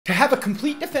have a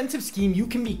complete defensive scheme, you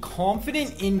can be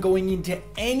confident in going into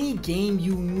any game.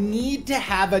 You need to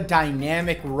have a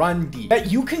dynamic run D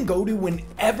that you can go to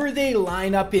whenever they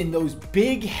line up in those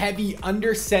big, heavy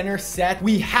under center sets.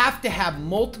 We have to have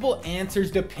multiple answers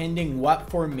depending what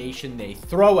formation they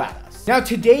throw at us. Now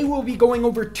today we'll be going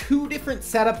over two different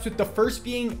setups, with the first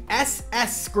being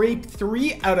SS scrape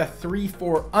 3 out of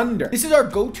 3-4 under. This is our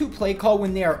go-to play call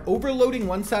when they are overloading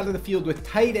one side of the field with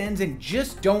tight ends and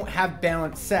just don't have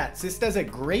balanced sets. This does a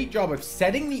great job of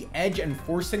setting the edge and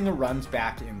forcing the runs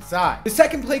back inside. The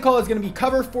second play call is going to be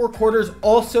cover 4 quarters,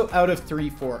 also out of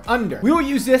 3-4 under. We will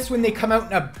use this when they come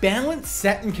out in a balanced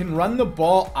set and can run the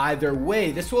ball either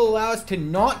way. This will allow us to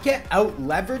not get out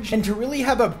leveraged and to really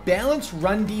have a balanced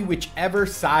run D whichever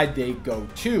side they go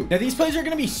to. Now these plays are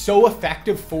going to be so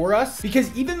effective for us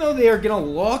because even though they are going to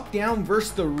lock down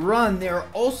versus the run, they are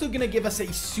also going to give us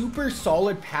a super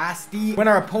solid pass D when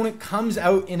our opponent comes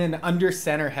out in an under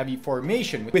center heavy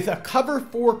formation with a cover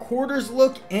 4 quarters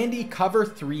look and a cover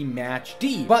 3 match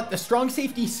D. But the strong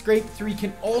safety scrape 3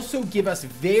 can also give us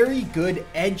very good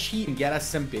edge heat and get us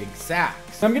some big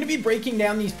sacks. So I'm going to be breaking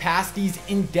down these pass Ds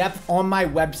in depth on my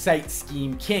website,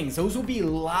 Scheme Kings. Those will be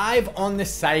live on the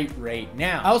site right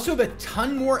now. I also have a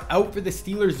ton more out for the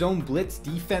Steelers Zone Blitz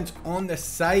defense on the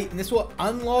site, and this will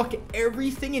unlock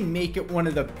everything and make it one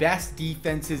of the best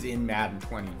defenses in Madden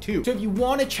 22. So if you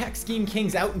want to check Scheme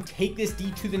Kings out and take this D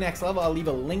to the next level, I'll leave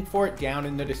a link for it down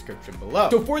in the description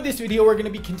below. So for this video, we're going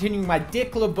to be continuing my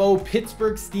Dick LeBeau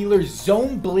Pittsburgh Steelers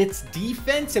Zone Blitz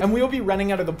defense, and we will be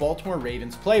running out of the Baltimore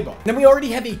Ravens Playbook. Then we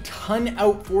already have a ton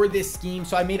out for this scheme,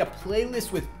 so I made a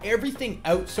playlist with everything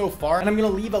out so far, and I'm going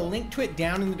to leave a link to it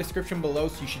down in the description below,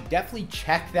 so you should definitely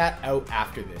check that out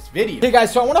after this video. Hey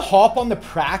guys, so I want to hop on the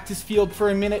practice field for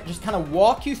a minute, just kind of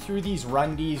walk you through these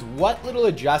run Ds, what little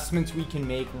adjustments we can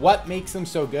make, what makes them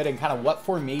so good, and kind of what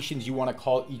formations you want to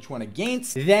call each one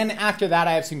against. Then after that,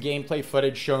 I have some gameplay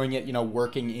footage showing it,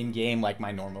 working in game like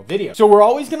my normal video. So we're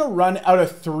always going to run out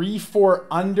of 3-4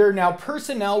 under. Now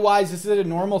personnel wise, this is a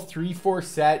normal 3-4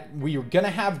 set. We're going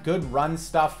to have good run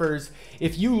stuffers.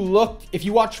 If you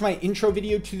watched my intro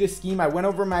video to this scheme, I went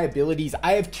over my abilities.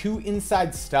 I have 2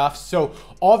 inside stuffs. So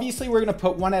obviously we're going to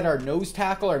put one at our nose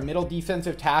tackle, our middle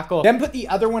defensive tackle, then put the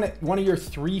other one at one of your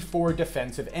 3-4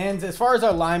 defensive ends. As far as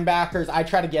our linebackers, I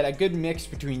try to get a good mix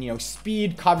between,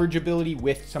 speed, coverage ability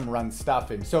with some run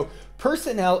stuffing. So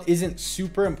personnel isn't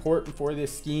super important for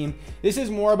this scheme. This is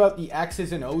more about the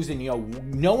X's and O's and,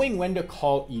 knowing when to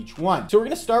call each one. So we're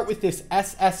going to start with this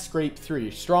SS scrape 3,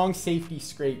 strong safety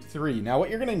scrape 3. Now what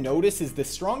you're going to notice is the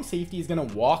strong safety is going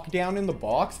to walk down in the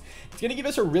box. It's going to give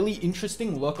us a really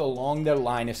interesting look along the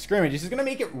line of scrimmage. This is going to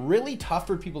make it really tough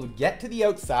for people to get to the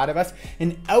outside of us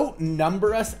and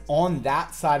outnumber us on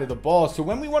that side of the ball. So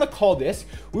when we want to call this,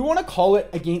 we want to call it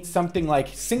against something like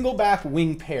single back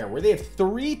wing pair, where they have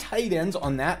 3 tight ends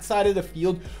on that side of the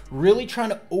field, really trying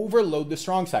to overload the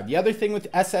strong side. The other thing with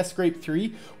SS scrape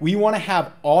 3, we want to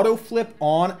have auto flip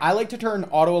on. I like to turn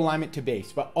auto alignment to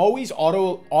base, but always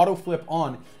auto flip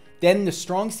on. Then the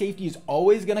strong safety is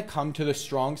always going to come to the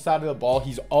strong side of the ball.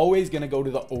 He's always going to go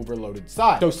to the overloaded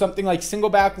side. So something like single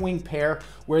back wing pair,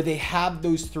 where they have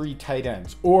those 3 tight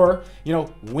ends, or,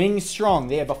 wing strong.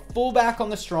 They have a fullback on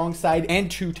the strong side and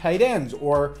 2 tight ends,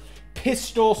 or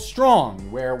pistol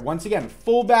strong, where once again,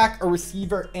 fullback, a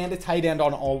receiver, and a tight end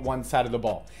on all one side of the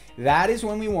ball. That is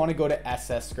when we want to go to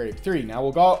SS scrape 3. Now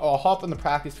I'll hop on the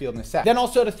practice field in a sec. Then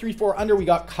also to 3-4 under, we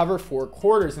got cover 4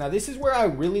 quarters. Now this is where I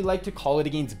really like to call it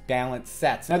against balanced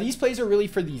sets. Now these plays are really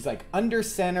for these like under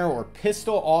center or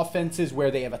pistol offenses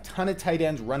where they have a ton of tight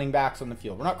ends, running backs on the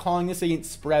field. We're not calling this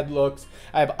against spread looks.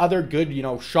 I have other good,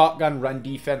 shotgun run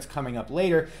defense coming up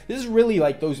later. This is really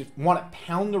like those want to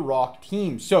pound the rock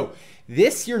teams. So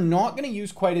this you're not going to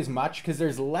use quite as much because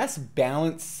there's less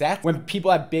balanced sets. When people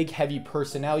have big, heavy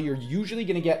personnel, you're usually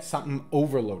going to get something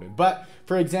overloaded. But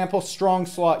for example, strong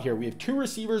slot here. We have 2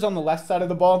 receivers on the left side of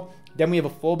the ball. Then we have a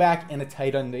fullback and a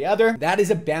tight end on the other. That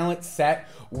is a balanced set.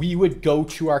 We would go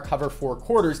to our cover 4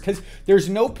 quarters because there's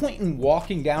no point in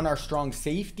walking down our strong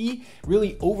safety,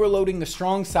 really overloading the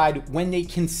strong side when they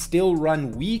can still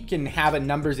run weak and have a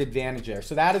numbers advantage there.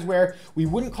 So that is where we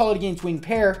wouldn't call it against wing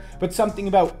pair, but something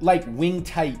about like wing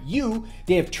tight U.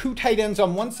 They have 2 tight ends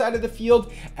on one side of the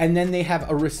field, and then they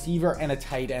have a receiver and a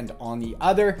tight end on the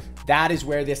other. That is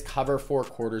where this cover 4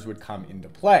 quarters would come into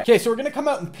play. Okay, so we're going to come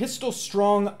out in pistol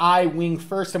strong I wing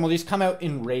first, and we'll just come out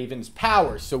in Ravens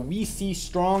power. So we see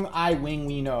strong I wing,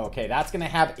 we know, okay, that's going to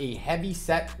have a heavy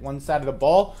set one side of the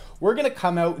ball. We're going to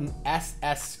come out in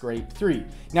SS scrape 3.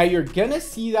 Now you're going to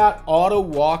see that auto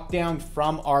walk down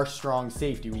from our strong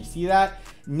safety. We see that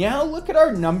now look at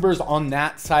our numbers on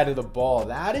that side of the ball.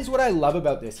 That is what I love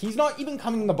about this. He's not even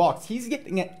coming in the box. He's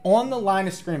getting it on the line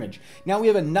of scrimmage. Now we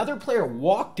have another player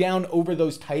walk down over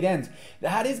those tight ends.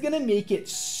 That is going to make it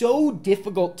so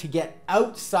difficult to get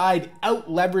outside, out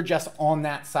leverage us on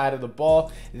that side of the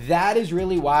ball. That is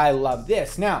really why I love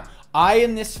this. Now,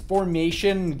 in this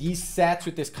formation, these sets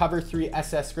with this cover 3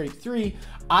 SS scrape 3,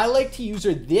 I like to use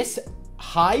this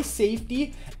high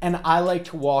safety, and I like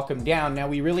to walk him down. Now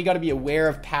we really got to be aware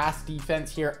of pass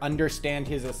defense here, understand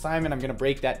his assignment. I'm going to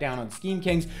break that down on Scheme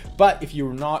Kings, but if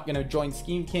you're not going to join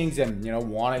Scheme Kings and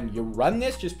want to run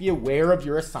this, just be aware of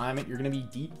your assignment. You're going to be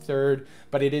deep third,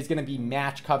 but it is going to be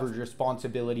match coverage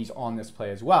responsibilities on this play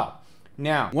as well.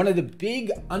 Now, one of the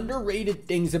big underrated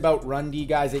things about run D,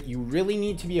 guys, that you really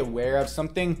need to be aware of,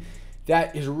 something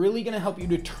that is really going to help you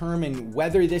determine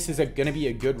whether this is going to be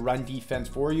a good run defense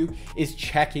for you, is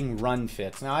checking run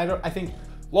fits. Now, I think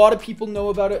a lot of people know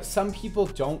about it. Some people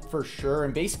don't for sure.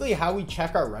 And basically how we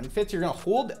check our run fits, you're going to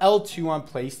hold L2 on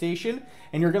PlayStation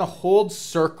and you're going to hold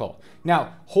circle.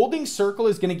 Now, holding circle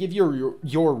is going to give you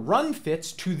your run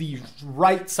fits to the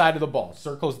right side of the ball.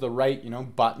 Circle is the right,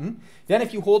 button. Then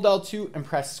if you hold L2 and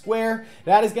press square,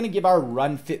 that is going to give our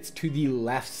run fits to the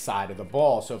left side of the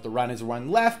ball. So if the run is run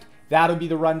left, that'll be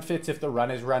the run fits. If the run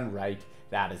is run right,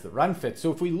 that is the run fits. So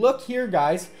if we look here,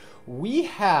 guys, we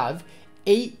have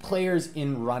 8 players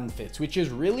in run fits, which is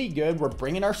really good. We're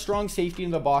bringing our strong safety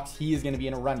in the box. He is going to be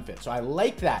in a run fit. So I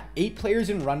like that. 8 players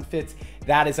in run fits.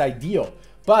 That is ideal.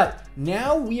 But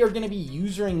now we are going to be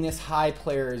using this high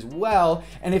player as well.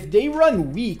 And if they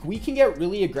run weak, we can get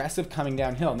really aggressive coming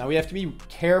downhill. Now we have to be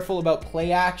careful about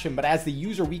play action, but as the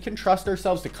user, we can trust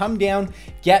ourselves to come down,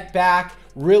 get back,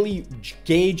 really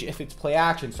gauge if it's play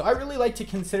action. So I really like to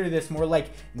consider this more like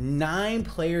 9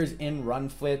 players in run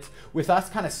fits, with us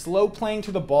kind of slow playing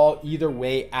to the ball either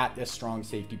way at this strong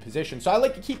safety position. So I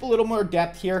like to keep a little more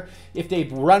depth here. If they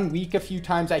run weak a few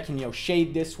times, I can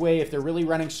shade this way. If they're really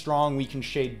running strong, we can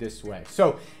shade this way.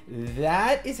 So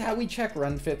that is how we check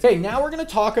run fits. Okay, now we're going to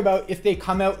talk about if they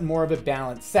come out in more of a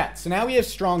balanced set. So now we have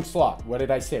strong slot. What did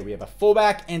I say? We have a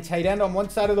fullback and tight end on one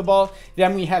side of the ball.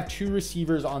 Then we have 2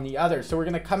 receivers on the other. So we're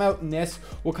going to come out in this.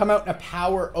 We'll come out in a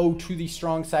power O to the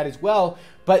strong side as well.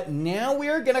 But now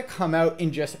we're going to come out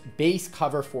in just base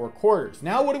cover 4 quarters.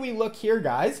 Now, what do we look here,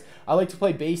 guys? I like to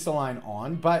play base align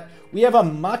on, but we have a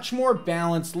much more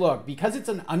balanced look. Because it's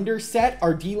an underset,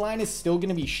 our D-line is still going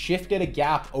to be shifted a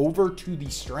gap over to the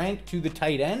strength, to the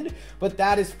tight end, but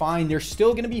that is fine. They're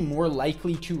still going to be more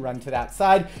likely to run to that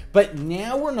side, but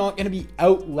now we're not going to be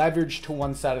out leveraged to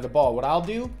one side of the ball. What I'll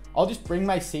do, I'll just bring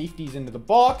my safeties into the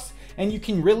box, and you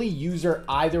can really use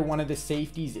either one of the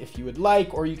safeties if you would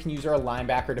like, or you can use our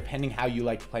linebacker depending how you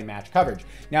like to play match coverage.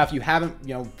 Now, if you haven't,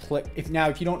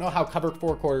 if you don't know how cover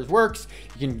 4 quarters works,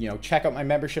 you can, check out my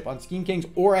membership on Scheme Kings,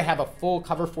 or I have a full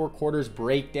cover 4 quarters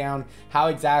breakdown, how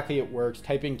exactly it works.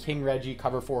 Type in King Reggie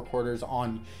cover 4 quarters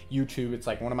on YouTube. It's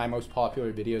like one of my most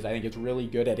popular videos. I think it's really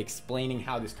good at explaining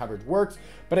how this coverage works.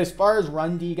 But as far as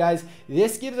run D, guys,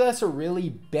 this gives us a really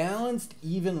balanced,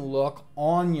 even look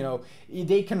on,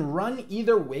 they can run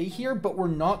either way here, but we're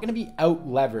not going to be out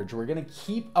leveraged. We're going to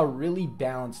keep a really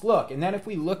balanced look. And then if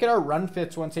we look at our run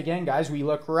fits once again, guys, we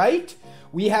look right,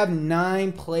 we have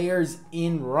 9 players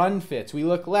in run fits. We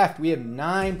look left, we have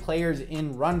 9 players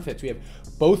in run fits. We have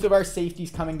both of our safeties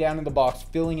coming down in the box,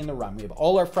 filling in the run. We have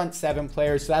all our front 7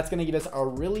 players, so that's going to give us a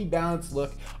really balanced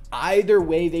look. Either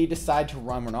way they decide to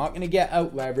run, we're not going to get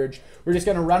out leveraged. We're just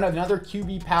going to run another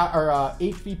QB power or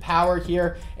HB power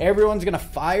here. Everyone's going to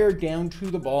fire down to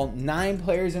the ball. 9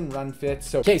 players in run fits.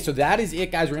 So okay, so that is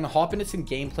it, guys. We're going to hop into some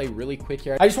gameplay really quick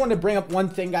here. I just wanted to bring up one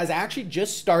thing, guys. I actually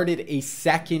just started a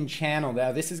second channel.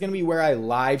 Now this is going to be where I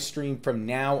live stream from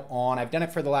now on. I've done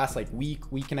it for the last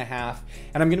week and a half,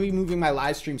 and I'm going to be moving my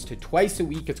live streams to twice a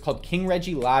week. It's called King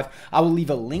Reggie Live. I will leave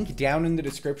a link down in the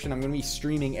description. I'm going to be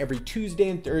streaming every Tuesday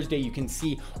and Thursday. You can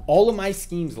see all of my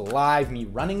schemes live, me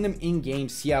running them in game,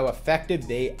 see how effective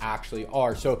they actually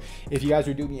are. So if you guys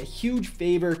are doing me a huge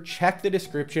favor, check the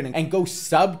description and go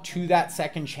sub to that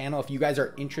second channel if you guys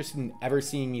are interested in ever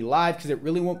seeing me live, because it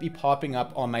really won't be popping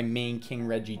up on my main King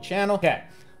Reggie channel. Okay,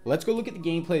 let's go look at the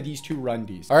gameplay of these 2 run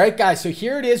Ds. All right, guys, so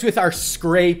here it is with our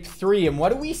scrape 3. And what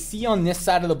do we see on this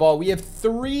side of the ball? We have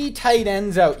 3 tight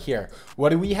ends out here. What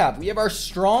do we have? We have our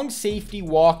strong safety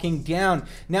walking down.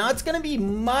 Now it's going to be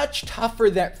much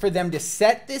tougher for them to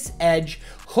set this edge,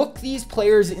 hook these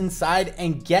players inside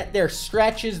and get their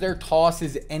stretches, their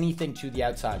tosses, anything to the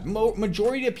outside.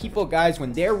 Majority of people, guys,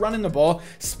 when they're running the ball,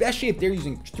 especially if they're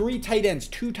using 3 tight ends,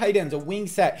 2 tight ends, a wing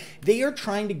set, they are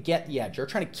trying to get the edge. They're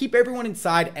trying to keep everyone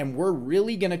inside, and we're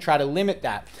really going to try to limit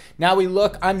that. Now we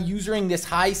look, I'm using this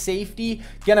high safety,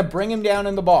 going to bring him down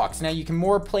in the box. Now you can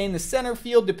more play in the center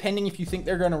field depending if you think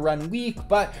they're going to run weak,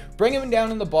 but bring him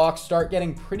down in the box, start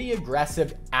getting pretty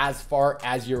aggressive as far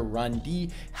as your run D.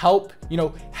 Help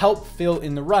fill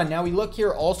in the run. Now we look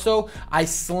here also, I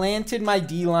slanted my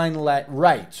D-line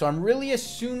right. So I'm really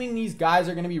assuming these guys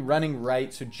are going to be running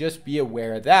right. So just be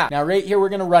aware of that. Now right here, we're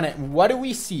going to run it. And what do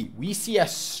we see? We see a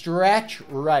stretch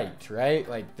right?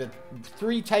 Like the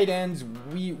 3 tight ends,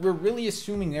 we're really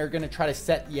assuming they're going to try to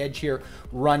set the edge here,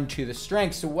 run to the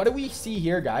strength. So what do we see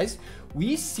here, guys?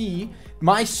 We see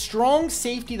my strong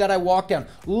safety that I walked down.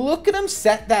 Look at him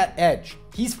set that edge.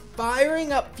 He's firing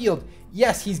upfield.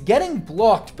 Yes, he's getting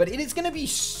blocked, but it is going to be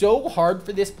so hard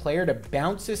for this player to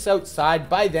bounce this outside.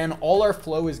 By then, all our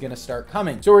flow is going to start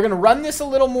coming. So we're going to run this a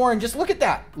little more and just look at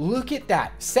that. Look at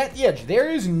that. Set the edge. There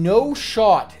is no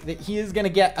shot that he is going to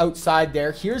get outside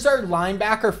there. Here's our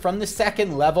linebacker from the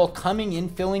second level coming in,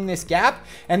 filling this gap.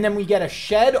 And then we get a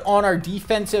shed on our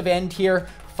defensive end here.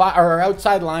 Our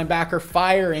outside linebacker,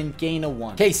 fire and gain of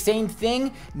 1. Okay, same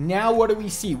thing. Now what do we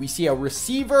see? We see a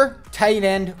receiver, tight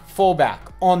end,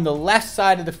 fullback on the left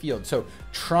side of the field. So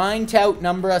trying to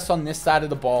outnumber us on this side of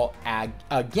the ball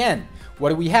again. What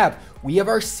do we have? We have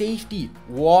our safety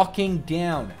walking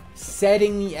down,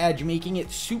 setting the edge, making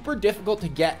it super difficult to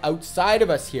get outside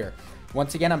of us here.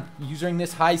 Once again, I'm using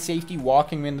this high safety,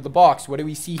 walking into the box. What do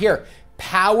we see here?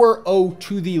 Power O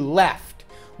to the left.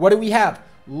 What do we have?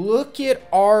 Look at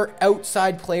our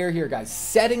outside player here, guys,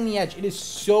 setting the edge. It is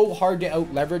so hard to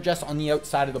out leverage us on the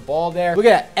outside of the ball there. Look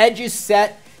at that, edge is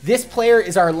set. This player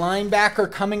is our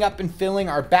linebacker coming up and filling.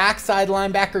 Our backside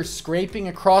linebacker scraping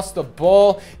across the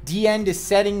ball. D-end is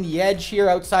setting the edge here,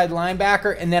 outside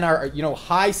linebacker. And then our,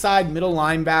 high side middle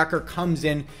linebacker comes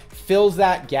in, fills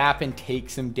that gap and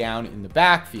takes him down in the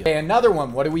backfield. Okay, another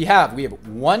one. What do we have? We have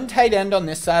 1 tight end on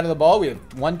this side of the ball. We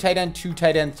have 1 tight end, 2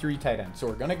 tight end, 3 tight end. So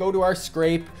we're going to go to our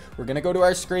scrape. We're going to go to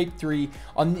our scrape 3.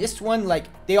 On this one, like,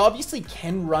 they obviously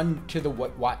can run to the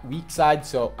weak side.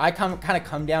 So I kind of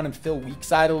come down and fill weak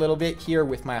side a little bit here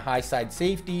with my high side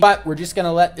safety. But we're just going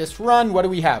to let this run. What do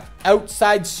we have?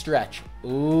 Outside stretch.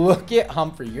 Look at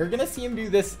Humphrey. You're going to see him do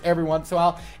this every once in a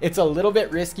while. It's a little bit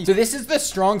risky. So this is the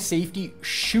strong safety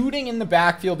shooting in the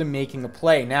backfield and making a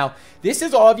play. Now, this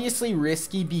is obviously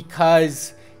risky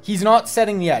because he's not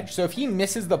setting the edge. So if he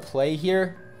misses the play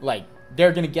here, like,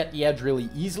 they're going to get the edge really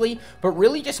easily. But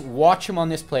really just watch him on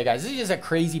this play, guys. This is just a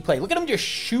crazy play. Look at him just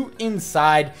shoot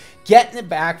inside, get in the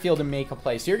backfield and make a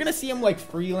play. So you're going to see him like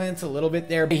freelance a little bit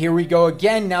there. But here we go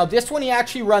again. Now this one he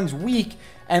actually runs weak.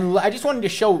 And I just wanted to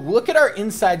show, look at our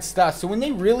inside stuff. So when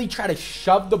they really try to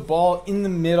shove the ball in the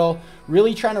middle,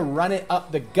 really trying to run it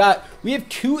up the gut, we have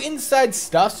 2 inside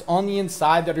stuffs on the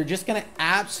inside that are just going to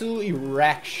absolutely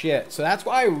wreck shit. So that's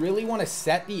why I really want to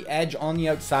set the edge on the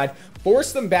outside,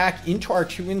 force them back into our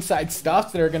 2 inside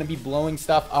stuffs that are going to be blowing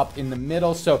stuff up in the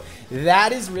middle. So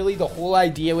that is really the whole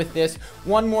idea with this.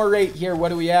 One more right here. What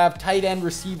do we have? Tight end,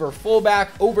 receiver,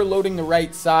 fullback, overloading the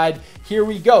right side. Here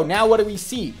we go. Now what do we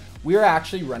see? We're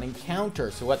actually running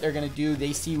counter. So what they're going to do,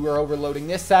 they see we're overloading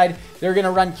this side. They're going to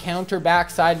run counter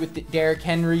backside with Derrick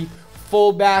Henry,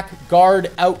 fullback, guard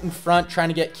out in front, trying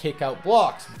to get kick out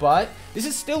blocks. But this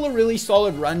is still a really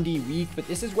solid run D week, but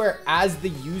this is where as the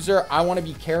user, I want to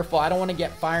be careful. I don't want to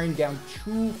get firing down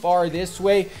too far this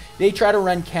way. They try to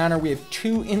run counter. We have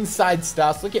 2 inside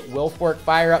stuffs. Look at Wilfork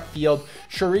fire upfield,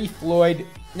 Sharif Floyd.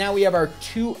 Now we have our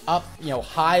 2 up,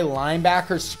 high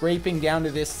linebackers scraping down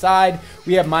to this side.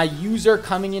 We have my user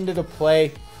coming into the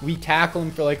play. We tackle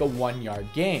him for like a 1-yard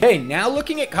gain. Okay, now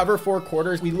looking at cover 4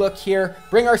 quarters, we look here,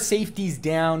 bring our safeties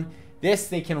down. This,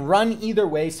 they can run either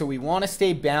way, so we want to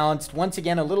stay balanced. Once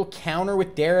again, a little counter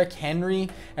with Derrick Henry,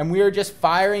 and we are just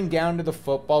firing down to the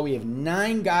football. We have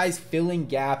 9 guys filling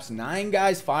gaps, 9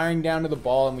 guys firing down to the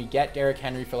ball, and we get Derrick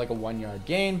Henry for like a 1-yard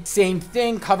gain. Same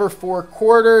thing, cover 4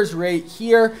 quarters right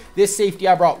here. This safety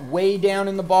I brought way down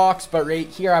in the box, but right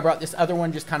here I brought this other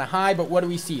one just kind of high. But what do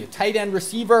we see? A tight end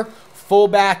receiver,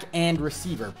 fullback and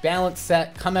receiver. Balance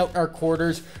set, come out in our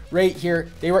quarters right here.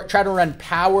 They try to run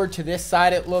power to this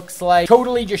side, it looks like.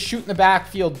 Totally just shooting the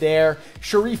backfield there.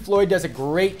 Sharif Floyd does a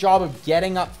great job of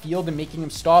getting upfield and making him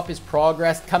stop his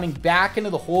progress. Coming back into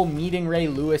the hole, meeting Ray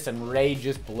Lewis, and Ray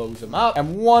just blows him up.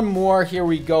 And one more, here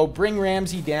we go. Bring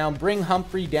Ramsey down, bring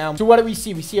Humphrey down. So what do we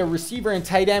see? We see a receiver and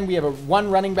tight end. We have a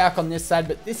 1 running back on this side,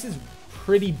 but this is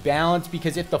pretty balanced,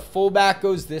 because if the fullback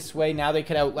goes this way, now they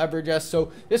could out leverage us.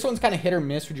 So this one's kind of hit or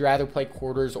miss. Would you rather play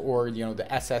quarters or, you know,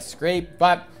 the SS scrape?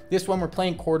 But this one we're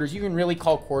playing quarters. You can really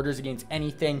call quarters against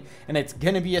anything, and it's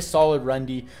going to be a solid run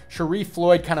D. Sharif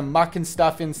Floyd kind of mucking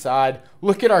stuff inside.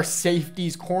 Look at our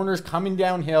safeties, corners coming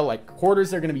downhill. Like,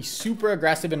 quarters, they're going to be super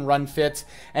aggressive in run fits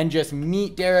and just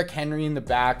meet Derrick Henry in the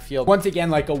backfield. Once again,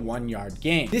 like a 1-yard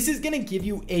gain. This is going to give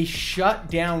you a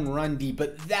shutdown run D,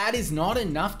 but that is not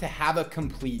enough to have a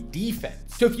complete defense.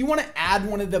 So if you want to add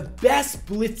one of the best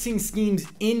blitzing schemes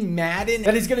in Madden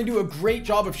that is going to do a great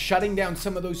job of shutting down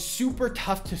some of those super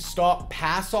tough to stop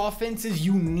pass offenses,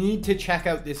 you need to check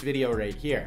out this video right here.